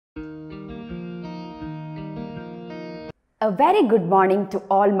A very good morning to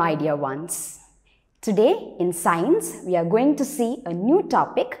all my dear ones. Today in science, we are going to see a new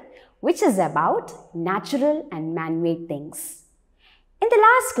topic which is about natural and man-made things. In the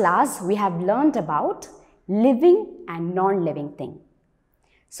last class, we have learnt about living and non-living thing.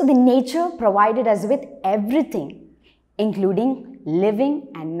 So the nature provided us with everything, including living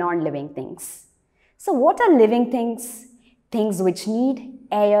and non-living things. So what are living things? Things which need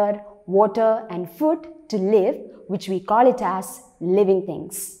air, water and food to live, which we call it as living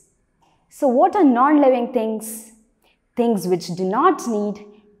things. So what are non-living things? Things which do not need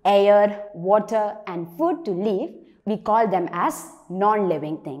air, water and food to live, we call them as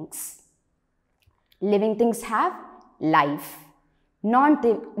non-living things. Living things have life.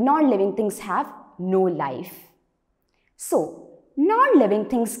 Non-living things have no life. So, non-living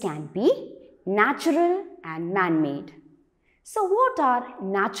things can be natural and man-made. So, what are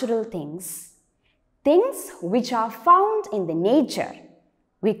natural things? Things which are found in the nature,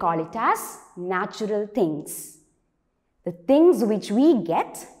 we call it as natural things. The things which we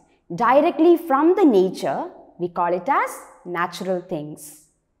get directly from the nature, we call it as natural things.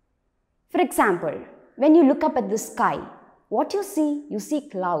 For example, when you look up at the sky, what you see? You see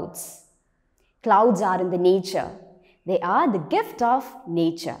clouds. Clouds are in the nature. They are the gift of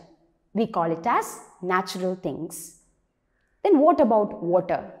nature. We call it as natural things. Then what about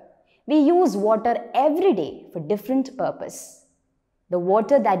water? We use water every day for different purpose. The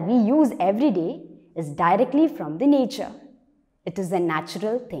water that we use every day is directly from the nature. It is a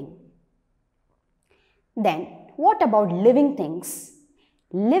natural thing. Then what about living things?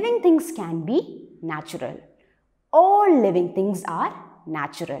 Living things can be natural. All living things are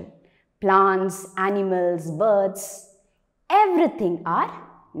natural. Plants, animals, birds, everything are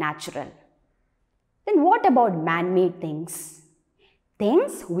natural. Then what about man-made things?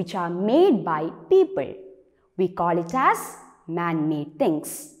 Things which are made by people. We call it as man-made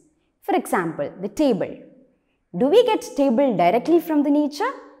things. For example, the table. Do we get table directly from the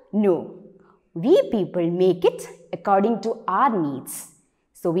nature? No. We people make it according to our needs.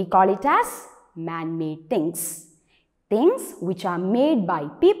 So we call it as man-made things. Things which are made by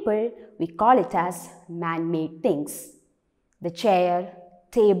people, we call it as man-made things. The chair,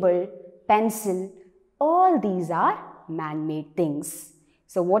 table, pencil, all these are man-made things.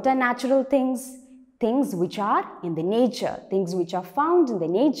 So what are natural things? Things which are in the nature, things which are found in the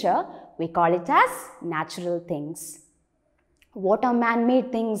nature, we call it as natural things. What are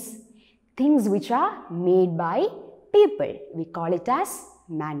man-made things? Things which are made by people, we call it as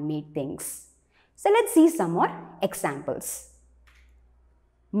man-made things. So let's see some more examples.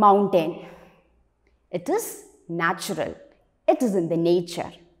 Mountain. It is natural. It is in the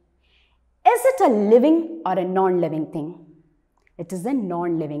nature. Is it a living or a non-living thing? It is a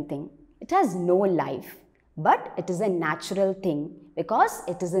non-living thing. It has no life, but it is a natural thing because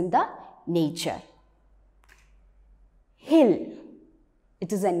it is in the nature. Hill.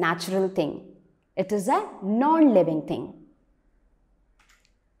 It is a natural thing. It is a non-living thing.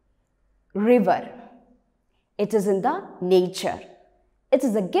 River. It is in the nature. It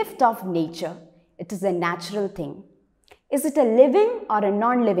is a gift of nature. It is a natural thing. Is it a living or a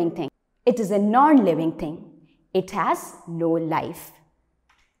non-living thing? It is a non-living thing. It has no life.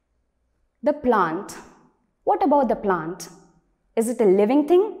 The plant. What about the plant? Is it a living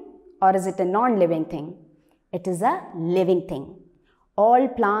thing or is it a non-living thing? It is a living thing. All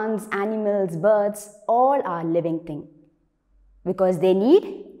plants, animals, birds, all are living things because they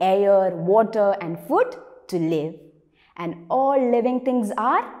need air, water and food to live. And all living things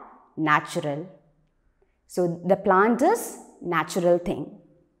are natural. So the plant is natural thing.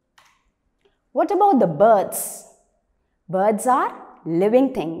 What about the birds? Birds are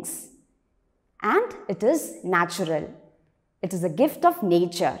living things and it is natural. It is a gift of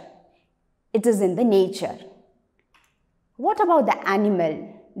nature. It is in the nature. What about the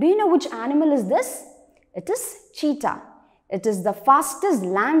animal? Do you know which animal is this? It is cheetah. It is the fastest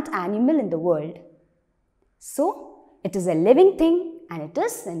land animal in the world. So, it is a living thing and it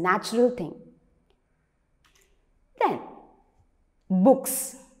is a natural thing. Then,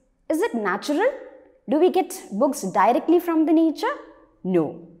 books. Is it natural? Do we get books directly from the nature?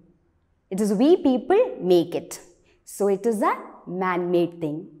 No. It is we people make it. So, it is a man-made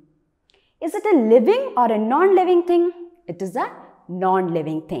thing. Is it a living or a non-living thing? It is a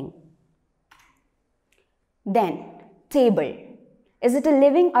non-living thing. Then, table. Is it a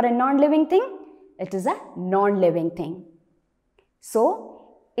living or a non-living thing? It is a non-living thing.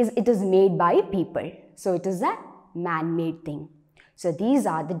 So, it is made by people. So, it is a man-made thing. So, these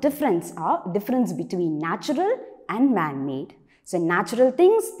are the difference between natural and man-made. So, natural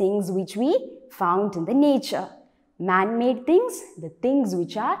things, things which we found in the nature. Man-made things, the things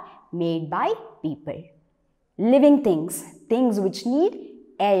which are made by people. Living things, things which need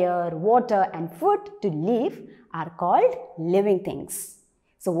air, water and food to live are called living things.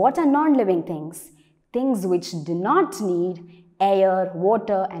 So what are non-living things? Things which do not need air,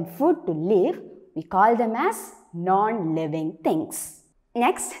 water and food to live, we call them as non-living things.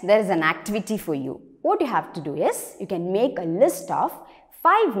 Next, there is an activity for you. What you have to do is, you can make a list of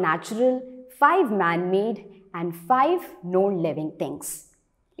 5 natural, 5 man-made and 5 non-living things.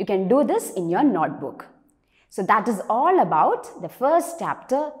 You can do this in your notebook. So that is all about the first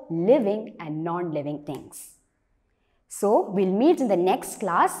chapter, living and non-living things. So we'll meet in the next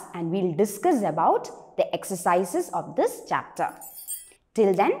class and we'll discuss about the exercises of this chapter.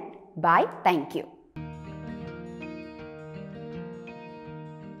 Till then, bye. Thank you.